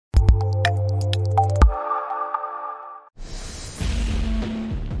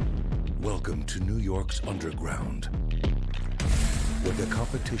to New York's underground, where the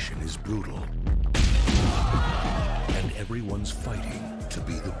competition is brutal and everyone's fighting to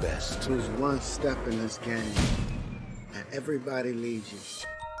be the best. Lose one step in this game, and everybody leaves you.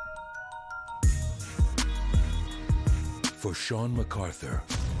 For Shawn MacArthur,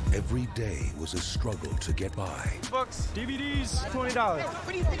 every day was a struggle to get by. Books, DVDs, $20.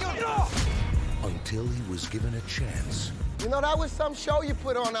 What do you think you're doing? Until he was given a chance. You know, that was some show you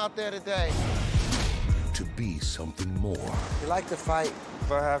put on out there today. To be something more. You like to fight?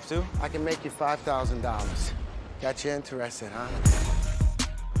 If I have to. I can make you $5,000. Got you interested, huh?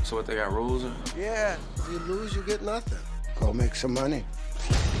 So what, they got rules? Or? Yeah, if you lose, you get nothing. Go make some money.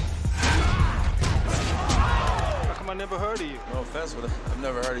 How come I never heard of you? No offense, but I've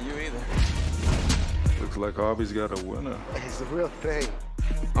never heard of you either. Looks like Harvey's got a winner. It's the real thing.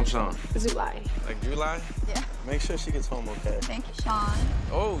 I'm Shawn. July. Like July? Yeah. Make sure she gets home okay. Thank you, Shawn.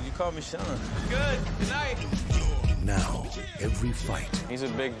 Oh, you called me Shawn. Good. Good night. Now, every fight He's a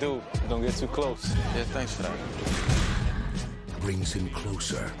big dude. Don't get too close. Yeah, thanks for that. brings him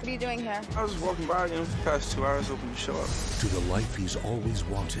closer What are you doing here? I was just walking by, the past 2 hours, hoping to show up. to the life he's always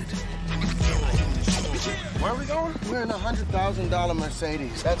wanted. Where are we going? We're in a $100,000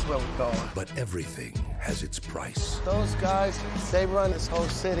 Mercedes. That's where we're going. But everything has its price. Those guys, they run this whole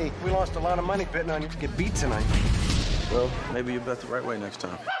city. We lost a lot of money betting on you to get beat tonight. Well, maybe you bet the right way next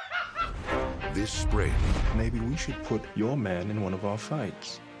time. This spring, Maybe we should put your man in one of our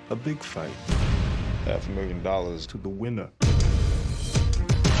fights. A big fight. $500,000 to the winner.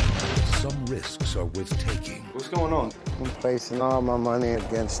 some risks are worth taking. What's going on? I'm placing all my money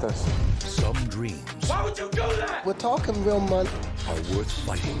against us. Some dreams Why would you do that? We're talking real money. are worth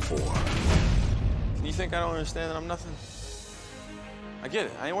fighting for. You think I don't understand that I'm nothing? I get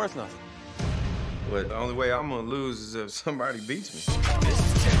it. I ain't worth nothing. But the only way I'm gonna lose is if somebody beats me. This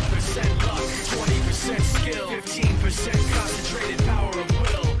is 10% luck, 20% skill, 15% concentrated power of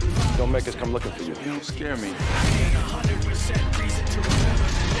will. Don't make us come looking for you. You don't scare me. Being 100% reason to remember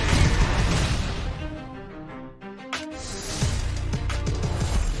the day.